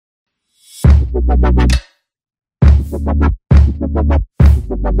Hey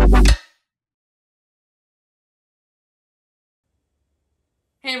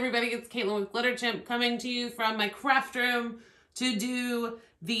everybody, it's Caitlin with Glitter Chimp coming to you from my craft room to do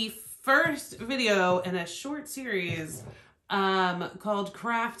the first video in a short series called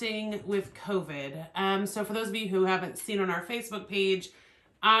Crafting with COVID. So for those of you who haven't seen on our Facebook page,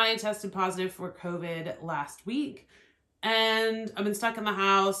 I tested positive for COVID last week and I've been stuck in the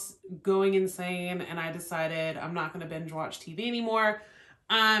house going insane, and I decided I'm not going to binge watch TV anymore.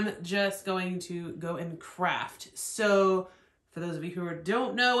 I'm just going to go and craft. So for those of you who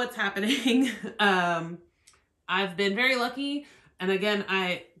don't know what's happening, I've been very lucky. And again,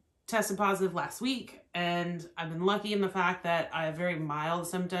 I tested positive last week, and I've been lucky in the fact that I have very mild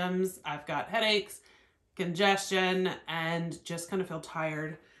symptoms. I've got headaches, congestion, and just kind of feel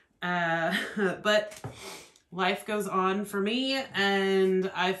tired. But life goes on for me,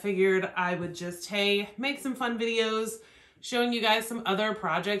 and I figured I would just, hey, make some fun videos showing you guys some other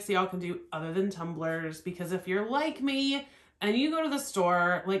projects y'all can do other than tumblers. Because if you're like me, and you go to the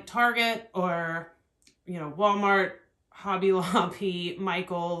store like Target or, you know, Walmart, Hobby Lobby,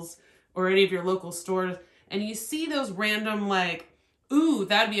 Michael's, or any of your local stores, and you see those random like, ooh,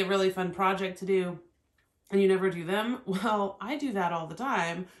 that'd be a really fun project to do, and you never do them. Well, I do that all the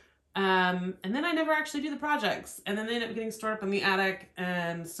time. And then I never actually do the projects, and then they end up getting stored up in the attic.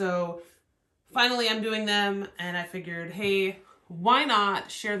 And so finally I'm doing them, and I figured, hey, why not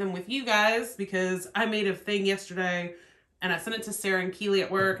share them with you guys? Because I made a thing yesterday, and I sent it to Sarah and Keely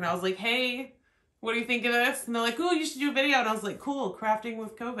at work, and I was like, hey, what do you think of this? And they're like, oh, you should do a video. And I was like, cool, crafting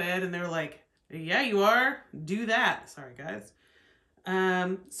with COVID. And they were like, yeah, you are. Do that. Sorry, guys.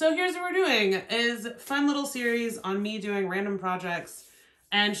 So here's what we're doing, is fun little series on me doing random projects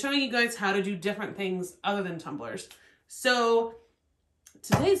and showing you guys how to do different things other than tumblers. So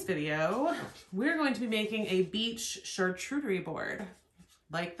today's video, we're going to be making a beach charcuterie board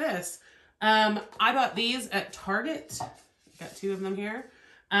like this. I bought these at Target. Got two of them here.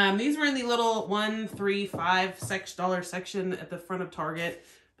 These were in the little $1, $3, $5 section at the front of Target.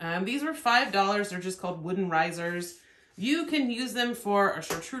 These were $5. They're just called wooden risers. You can use them for a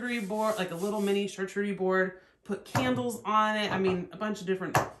charcuterie board, like a little mini charcuterie board. Put candles on it. I mean, a bunch of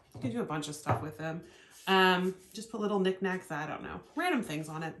different, you can do a bunch of stuff with them. Just put little knickknacks, I don't know, random things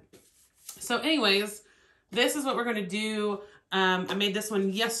on it. So anyways, this is what we're going to do. I made this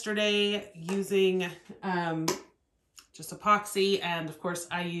one yesterday using just epoxy, and of course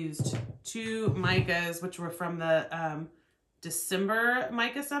I used two micas, which were from the December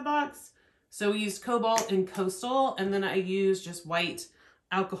mica set box. So we used Cobalt and Coastal, and then I used just white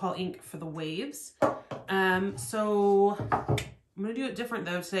alcohol ink for the waves. So I'm gonna do it different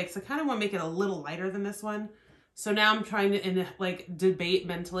though today, because I kind of want to make it a little lighter than this one. So now I'm trying to like debate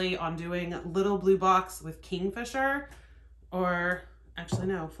mentally on doing little blue box with Kingfisher, or actually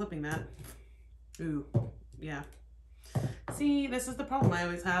no, flipping that. Ooh, yeah. See, this is the problem I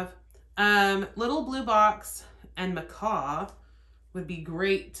always have. Little blue box and macaw would be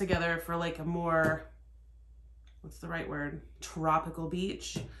great together for like a more, what's the right word? Tropical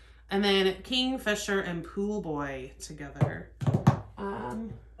beach. And then Kingfisher and Pool Boy together.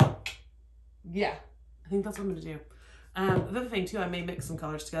 Yeah, I think that's what I'm gonna do. The other thing too, I may mix some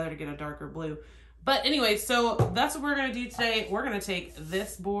colors together to get a darker blue. But anyway, so that's what we're gonna do today. We're gonna take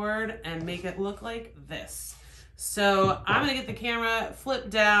this board and make it look like this. So I'm gonna get the camera flipped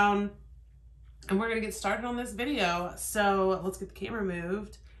down, and we're gonna get started on this video. So let's get the camera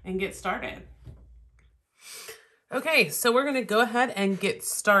moved and get started. Okay, so we're gonna go ahead and get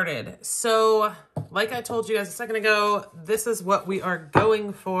started. So like I told you guys a second ago, this is what we are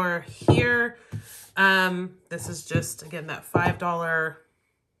going for here. This is just, again, that $5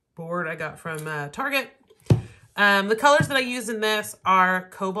 board I got from Target. The colors that I use in this are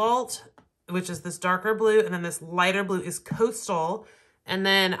Cobalt, which is this darker blue, and then this lighter blue is Coastal. And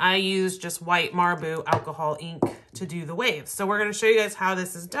then I use just white Marabou alcohol ink to do the waves. So we're gonna show you guys how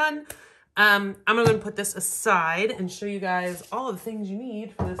this is done. I'm gonna put this aside and show you guys all of the things you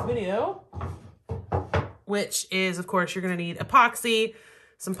need for this video, which is, of course, you're gonna need epoxy,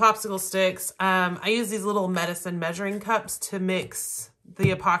 some popsicle sticks. I use these little medicine measuring cups to mix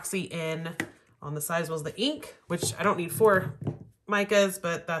the epoxy in on the side as well as the ink, which I don't need 4 micas,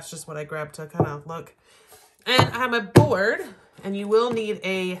 but that's just what I grabbed to kind of look. And I have my board, and you will need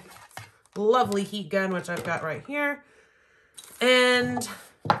a lovely heat gun, which I've got right here. And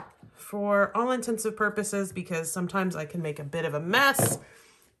for all intensive purposes, because sometimes I can make a bit of a mess,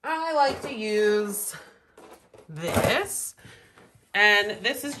 I like to use this. And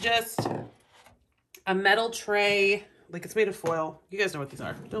this is just a metal tray, like it's made of foil. You guys know what these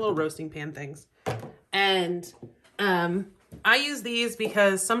are. They're little roasting pan things. And I use these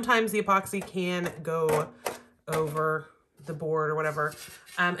because sometimes the epoxy can go over the board or whatever.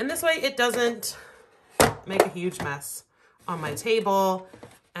 And this way it doesn't make a huge mess on my table,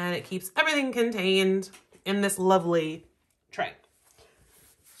 and it keeps everything contained in this lovely tray.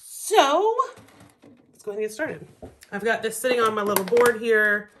 So let's go ahead and get started. I've got this sitting on my little board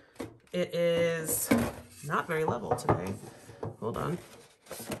here. It is not very level today. Hold on.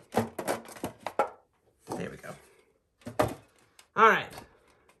 There we go. All right,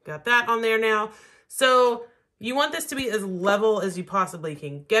 got that on there now. So you want this to be as level as you possibly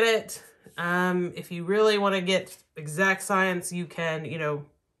can get it. If you really want to get exact science, you can, you know,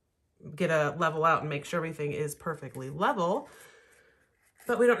 get a level out and make sure everything is perfectly level.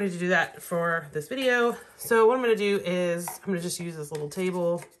 But we don't need to do that for this video. So what I'm going to do is I'm going to just use this little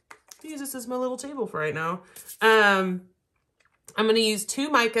table. Use this as my little table for right now. I'm going to use 2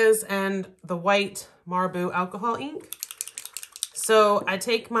 micas and the white Marabou alcohol ink. So I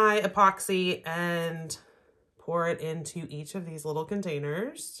take my epoxy and pour it into each of these little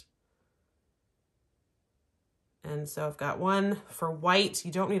containers. And so I've got one for white.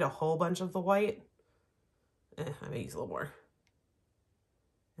 You don't need a whole bunch of the white. I may use a little more.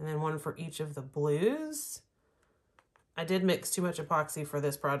 And then one for each of the blues. I did mix too much epoxy for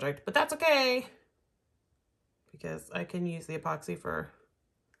this project, but that's okay, because I can use the epoxy for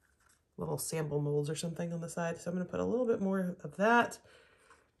little sample molds or something on the side. So I'm going to put a little bit more of that.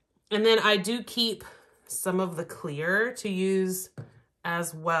 And then I do keep some of the clear to use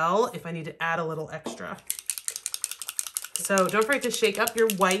as well if I need to add a little extra. So don't forget to shake up your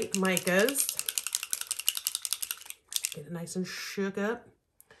white micas. Get it nice and shook up.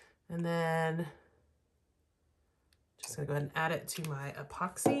 And then just gonna go ahead and add it to my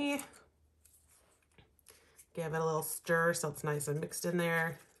epoxy. Give it a little stir so it's nice and mixed in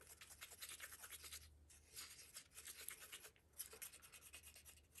there.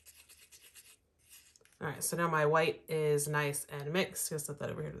 All right, so now my white is nice and mixed. Just set that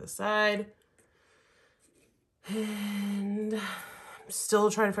over here to the side. And I'm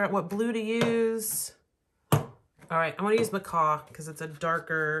still trying to figure out what blue to use. All right, I'm gonna use mica because it's a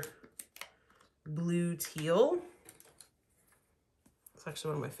darker blue teal. It's actually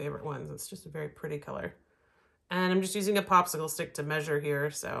one of my favorite ones. It's just a very pretty color. And I'm just using a popsicle stick to measure here,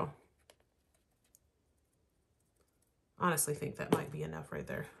 so honestly think that might be enough right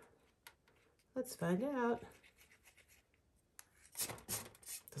there. Let's find out.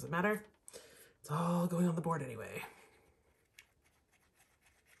 Does it matter? It's all going on the board anyway.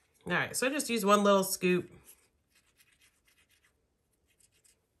 All right, so I just used one little scoop.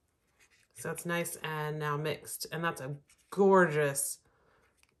 So it's nice and now mixed. And that's a gorgeous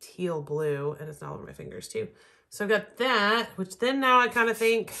teal blue, and it's all over my fingers too. So I've got that, which then now I kind of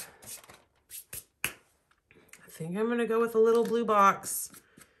think I'm gonna go with a little blue box.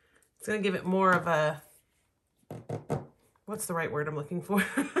 It's gonna give it more of a, what's the right word I'm looking for?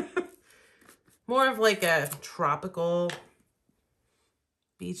 More of like a tropical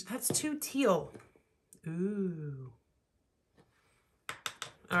beach. That's too teal. Ooh.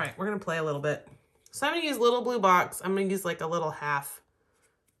 All right, we're gonna play a little bit. So I'm gonna use little blue box. I'm gonna use like a little half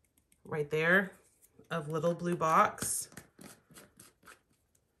right there of little blue box,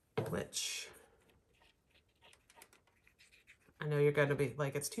 which I know you're gonna be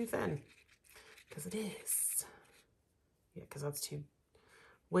like, it's too thin, because it is. Yeah, because that's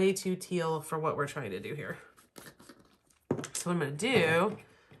way too teal for what we're trying to do here. So what I'm gonna do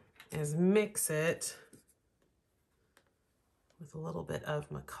is mix it with a little bit of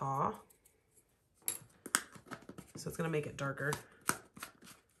mica. So it's gonna make it darker.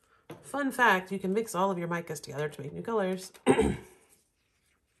 Fun fact, you can mix all of your micas together to make new colors.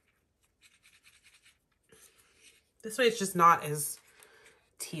 This way it's just not as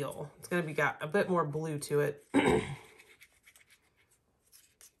teal. It's gonna be got a bit more blue to it.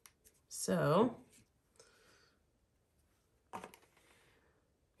 So,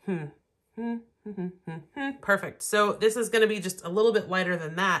 perfect. So this is gonna be just a little bit lighter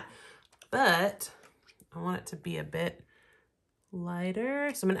than that, but I want it to be a bit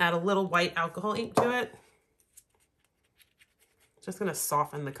lighter. So I'm gonna add a little white alcohol ink to it. Just gonna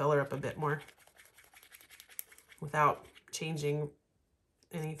soften the color up a bit more without changing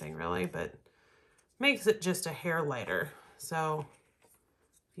anything really, but makes it just a hair lighter. So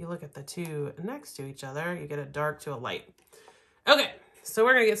if you look at the two next to each other, you get a dark to a light. Okay, so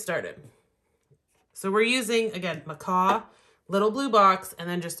we're gonna get started. So we're using, again, mica, little blue box, and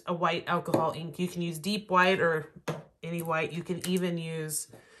then just a white alcohol ink. You can use deep white or any white. You can even use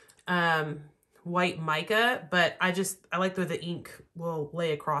white mica, but I like the way the ink will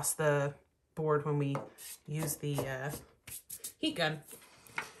lay across the board when we use the heat gun.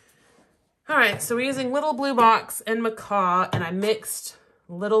 All right, so we're using Little Blue Box and Macaw, and I mixed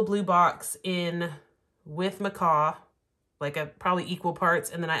Little Blue Box in with Macaw, like probably equal parts,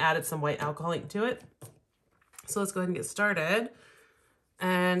 and then I added some white alcohol ink to it. So let's go ahead and get started.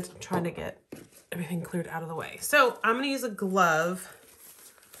 And I'm trying to get everything cleared out of the way. So I'm gonna use a glove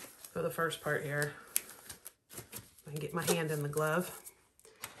for the first part here. I can get my hand in the glove.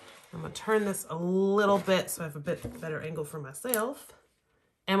 I'm gonna turn this a little bit so I have a bit better angle for myself.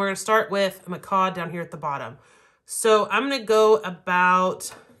 And we're gonna start with Macaw down here at the bottom. So I'm gonna go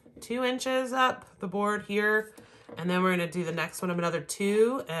about 2 inches up the board here, and then we're gonna do the next one of another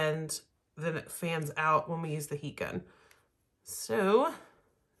 2, and then it fans out when we use the heat gun. So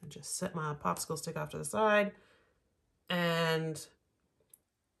I just set my popsicle stick off to the side and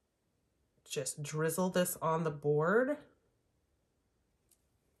just drizzle this on the board.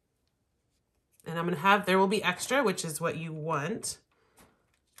 And I'm gonna there will be extra, which is what you want.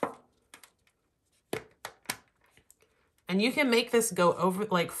 And you can make this go over,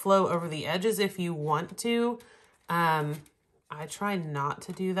 like flow over the edges if you want to. I try not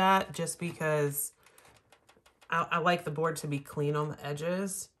to do that just because I like the board to be clean on the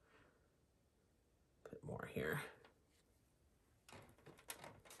edges. Put more here.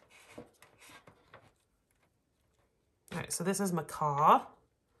 All right, so this is Macaw.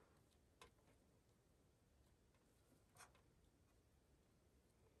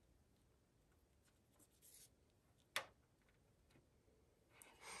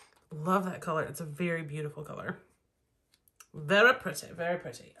 Love that color. It's a very beautiful color. Very pretty, very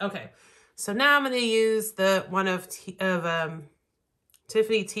pretty. Okay, so now I'm going to use the one of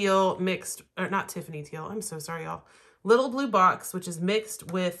Tiffany Teal mixed, or not Tiffany Teal, I'm so sorry, y'all. Little Blue Box, which is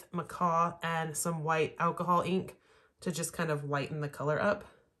mixed with Macaw and some white alcohol ink to just kind of lighten the color up.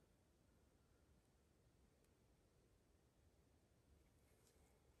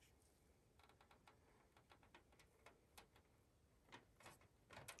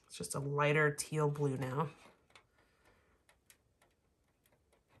 It's just a lighter teal blue now.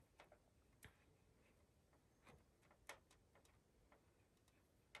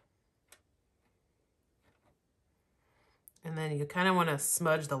 And then you kind of want to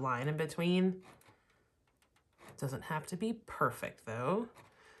smudge the line in between. It doesn't have to be perfect though.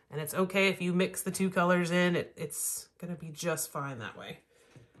 And it's okay if you mix the 2 colors in, it's gonna be just fine that way.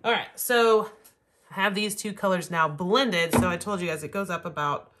 All right, so I have these 2 colors now blended. So I told you guys it goes up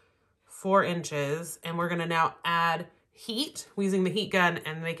about 4 inches, and we're gonna now add heat using the heat gun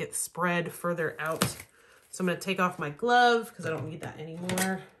and make it spread further out. So I'm gonna take off my glove because I don't need that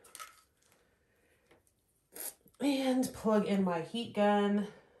anymore. And plug in my heat gun.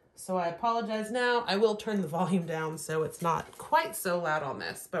 So I apologize now. I will turn the volume down so it's not quite so loud on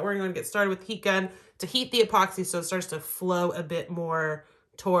this, but we're going to get started with heat gun to heat the epoxy so it starts to flow a bit more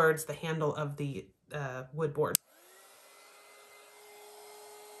towards the handle of the wood board.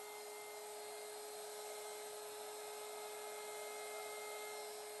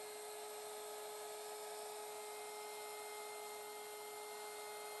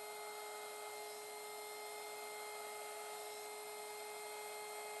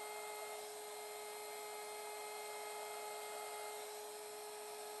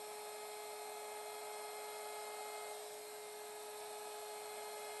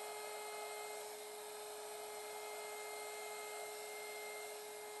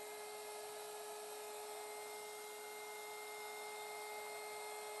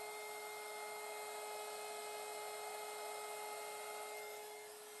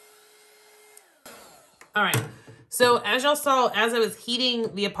 All right, so as y'all saw, as I was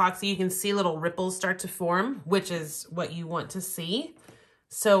heating the epoxy, you can see little ripples start to form, which is what you want to see.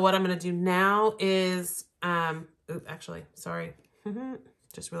 So what I'm gonna do now is, actually, sorry.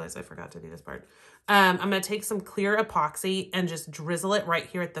 Just realized I forgot to do this part. I'm gonna take some clear epoxy and just drizzle it right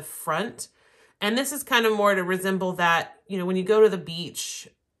here at the front. And this is kind of more to resemble that, you know, when you go to the beach,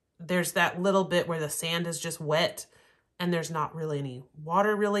 there's that little bit where the sand is just wet and there's not really any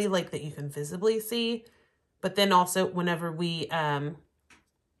water really like that you can visibly see. But then also whenever we,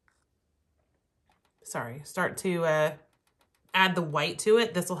 start to add the white to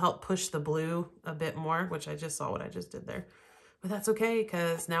it, this will help push the blue a bit more, which I just saw what I just did there. But that's okay,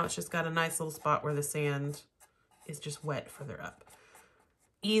 because now it's just got a nice little spot where the sand is just wet further up.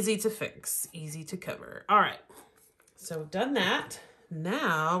 Easy to fix, easy to cover. All right, so we've done that.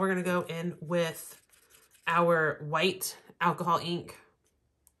 Now we're gonna go in with our white alcohol ink.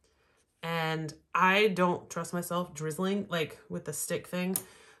 And I don't trust myself drizzling like with the stick thing.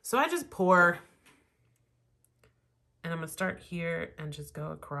 So I just pour, and I'm gonna start here and just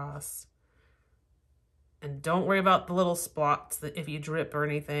go across. And don't worry about the little spots that if you drip or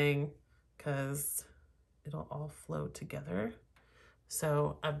anything, because it'll all flow together.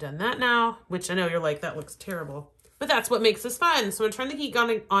 So I've done that now, which I know you're like, that looks terrible, but that's what makes this fun. So I'm turning the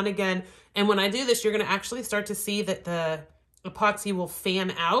heat on again. And when I do this, you're going to actually start to see that the epoxy will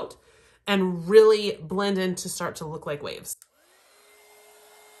fan out and really blend in to start to look like waves.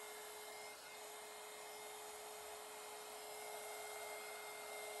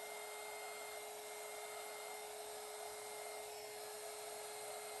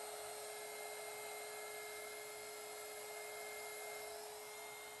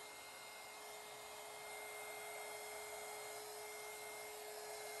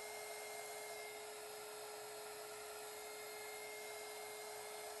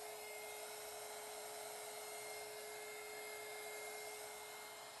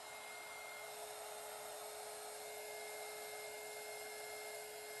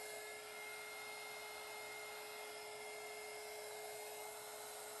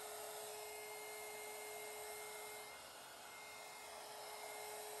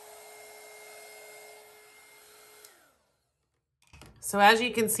 So as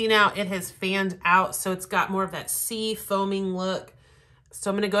you can see now, it has fanned out. So it's got more of that sea foaming look. So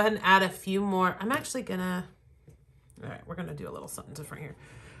I'm going to go ahead and add a few more. I'm actually going to, all right, we're going to do a little something different here.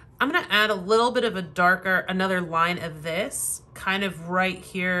 I'm going to add a little bit of a darker, another line of this kind of right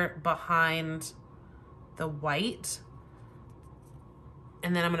here behind the white.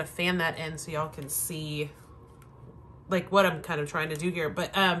 And then I'm going to fan that in so y'all can see like what I'm kind of trying to do here.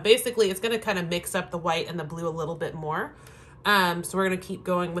 But basically it's going to kind of mix up the white and the blue a little bit more. So we're going to keep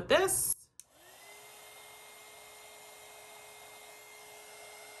going with this.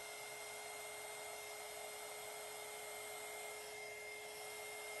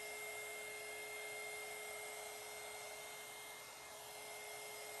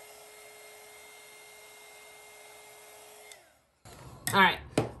 All right,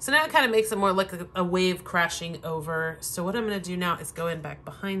 so now it kind of makes it more like a wave crashing over. So what I'm going to do now is go in back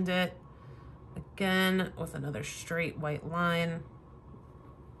behind it again with another straight white line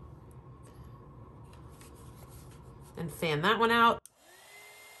and fan that one out.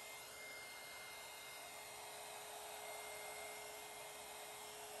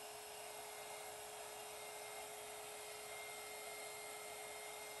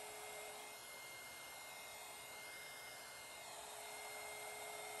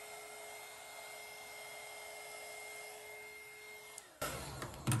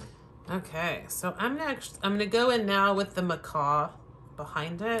 Okay, so I'm gonna go in now with the mica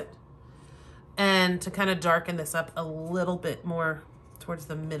behind it, and to kind of darken this up a little bit more towards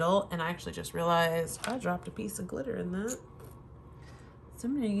the middle. And I actually just realized I dropped a piece of glitter in that. So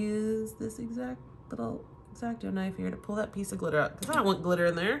I'm gonna use this exact little X-Acto knife here to pull that piece of glitter out, because I don't want glitter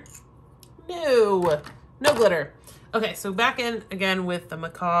in there. No, no glitter. Okay, so back in again with the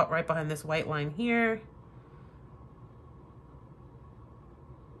mica right behind this white line here.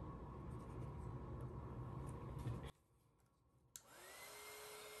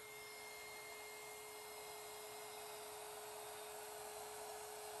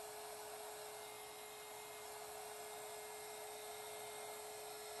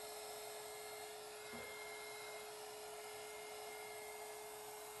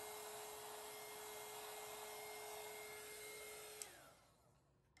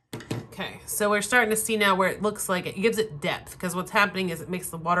 Okay, so we're starting to see now where it looks like it gives it depth, because what's happening is it makes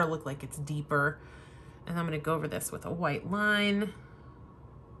the water look like it's deeper. And I'm going to go over this with a white line.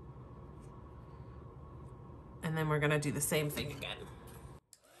 And then we're going to do the same thing again.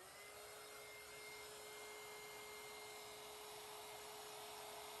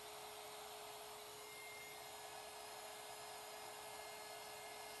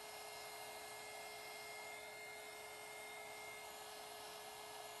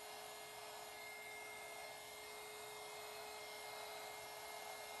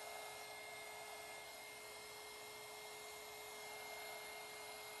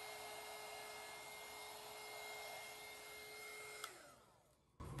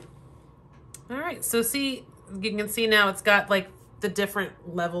 All right, so see, you can see now it's got like the different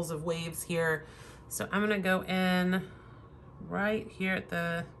levels of waves here. So I'm gonna go in right here at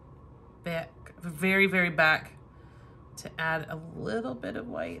the back, very, very back, to add a little bit of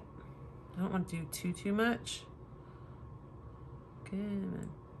white. I don't want to do too much. Good.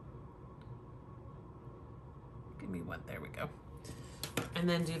 Give me one, there we go. And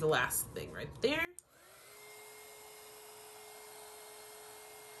then do the last thing right there.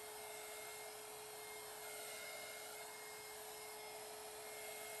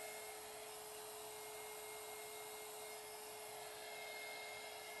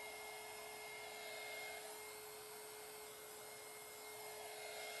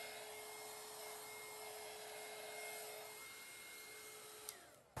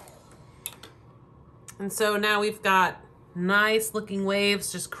 And so now we've got nice looking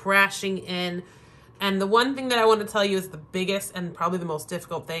waves just crashing in. And the one thing that I want to tell you is the biggest and probably the most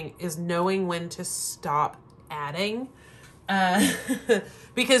difficult thing is knowing when to stop adding.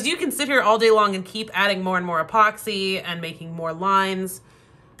 Because you can sit here all day long and keep adding more and more epoxy and making more lines.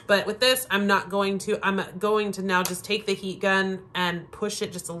 But with this, I'm going to now just take the heat gun and push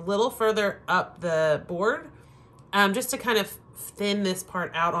it just a little further up the board, just to kind of thin this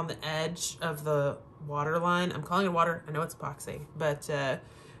part out on the edge of the water line. I'm calling it water. I know it's epoxy, but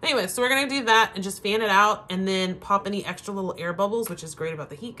anyway, so we're going to do that and just fan it out and then pop any extra little air bubbles, which is great about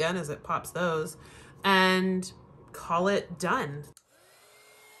the heat gun is it pops those, and call it done.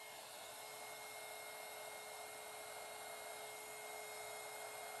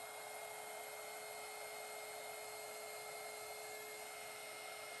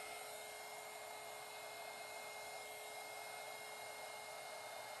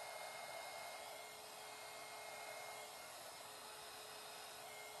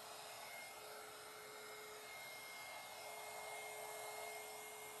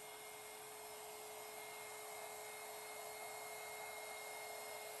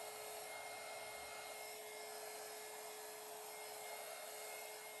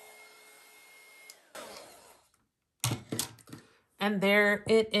 And there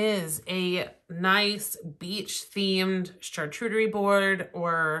it is, a nice beach themed charcuterie board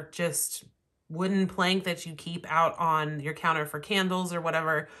or just wooden plank that you keep out on your counter for candles or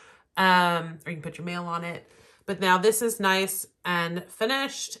whatever. Or you can put your mail on it. But now this is nice and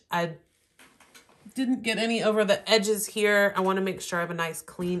finished. I didn't get any over the edges here. I want to make sure I have a nice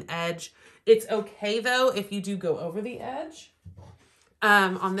clean edge. It's okay though if you do go over the edge.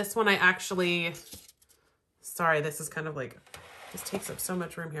 On this one I actually, sorry, this is kind of like, this takes up so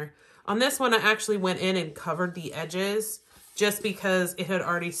much room here. On this one, I actually went in and covered the edges just because it had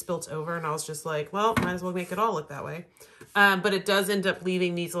already spilt over and I was just like, well, might as well make it all look that way. But it does end up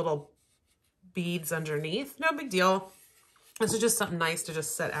leaving these little beads underneath. No big deal. This is just something nice to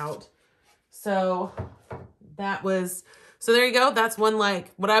just set out. So that was, so there you go. That's one,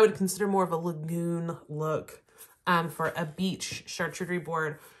 like what I would consider more of a lagoon look for a beach charcuterie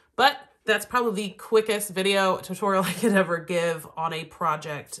board. But that's probably the quickest video tutorial I could ever give on a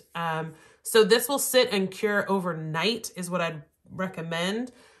project. So this will sit and cure overnight is what I'd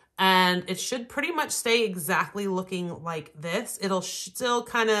recommend. And it should pretty much stay exactly looking like this. It'll still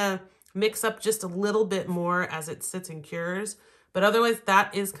kind of mix up just a little bit more as it sits and cures. But otherwise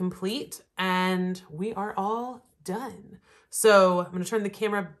that is complete and we are all done. So I'm going to turn the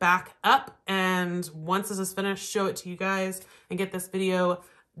camera back up and once this is finished, show it to you guys and get this video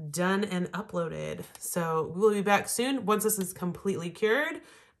done and uploaded. So we will be back soon once this is completely cured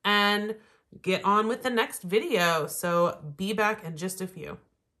and get on with the next video. So be back in just a few.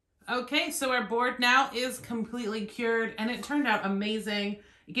 Okay, so our board now is completely cured and it turned out amazing.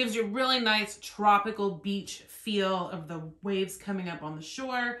 It gives you a really nice tropical beach feel of the waves coming up on the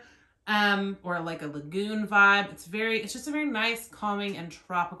shore, or like a lagoon vibe. It's just a very nice, calming and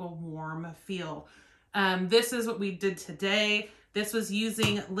tropical warm feel. This is what we did today. This was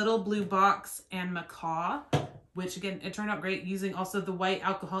using Little Blue Box and Mica, which again, it turned out great, using also the white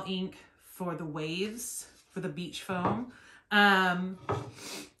alcohol ink for the waves, for the beach foam.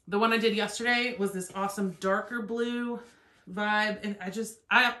 The one I did yesterday was this awesome darker blue vibe. And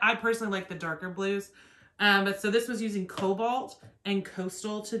I personally like the darker blues. But so this was using Cobalt and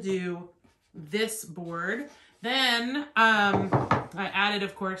Coastal to do this board. Then I added,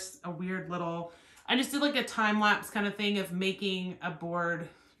 of course, a weird little, I just did like a time-lapse kind of thing of making a board,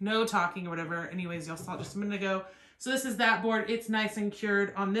 no talking or whatever. Anyways, y'all saw it just a minute ago. So this is that board. It's nice and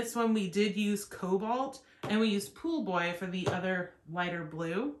cured. On this one, we did use Cobalt and we used Pool Boy for the other lighter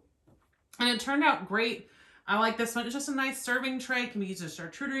blue. And it turned out great. I like this one. It's just a nice serving tray. It can be used as a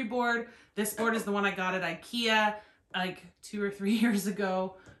charcuterie board. This board is the one I got at IKEA like 2 or 3 years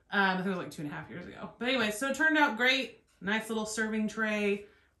ago. I think it was like 2.5 years ago. But anyway, so it turned out great. Nice little serving tray.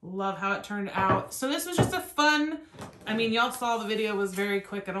 Love how it turned out. So this was just a fun, I mean, y'all saw the video was very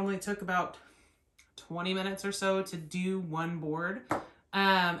quick. It only took about 20 minutes or so to do one board.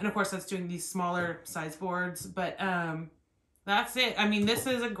 And of course that's doing these smaller size boards, but that's it. I mean, this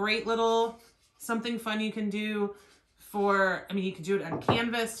is a great little something fun you can do for, I mean, you can do it on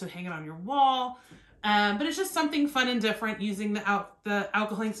canvas to hang it on your wall. But it's just something fun and different using the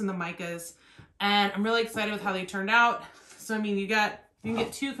alcohol inks and the micas. And I'm really excited with how they turned out. So, I mean, you can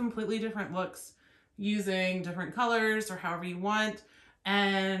get 2 completely different looks using different colors or however you want.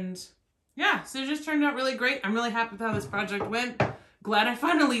 And yeah, so it just turned out really great. I'm really happy with how this project went. Glad I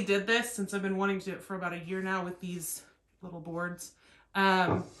finally did this since I've been wanting to do it for about a year now with these little boards.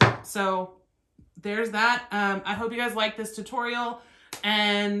 So there's that. I hope you guys like this tutorial,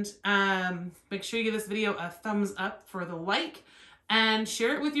 and make sure you give this video a thumbs up for the like, and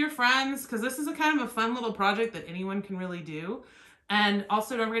share it with your friends, because this is a kind of a fun little project that anyone can really do. And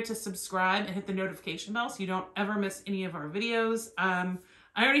also don't forget to subscribe and hit the notification bell so you don't ever miss any of our videos. I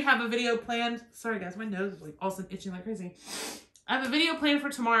already have a video planned. Sorry guys, my nose is like also itching like crazy. I have a video planned for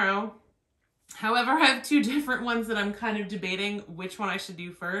tomorrow. However, I have 2 different ones that I'm kind of debating which one I should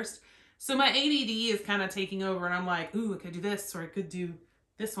do first. So my ADD is kind of taking over, and I'm like, ooh, I could do this, or I could do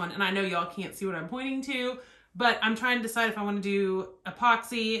this one. And I know y'all can't see what I'm pointing to, but I'm trying to decide if I want to do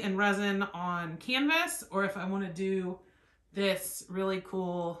epoxy and resin on canvas, or if I want to do this really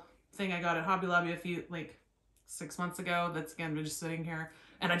cool thing I got at Hobby Lobby like 6 months ago. That's again been just sitting here,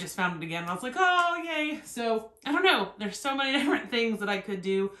 and I just found it again, and I was like, oh yay. So I don't know, there's so many different things that I could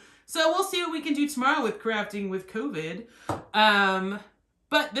do. So we'll see what we can do tomorrow with crafting with COVID.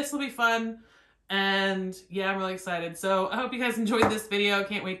 But this will be fun, and yeah, I'm really excited. So I hope you guys enjoyed this video.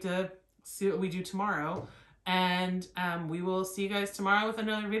 Can't wait to see what we do tomorrow. And we will see you guys tomorrow with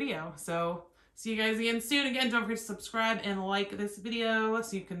another video. So see you guys again soon. Again, don't forget to subscribe and like this video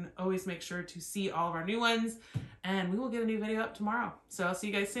so you can always make sure to see all of our new ones. And we will get a new video up tomorrow. So I'll see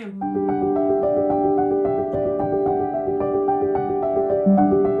you guys soon.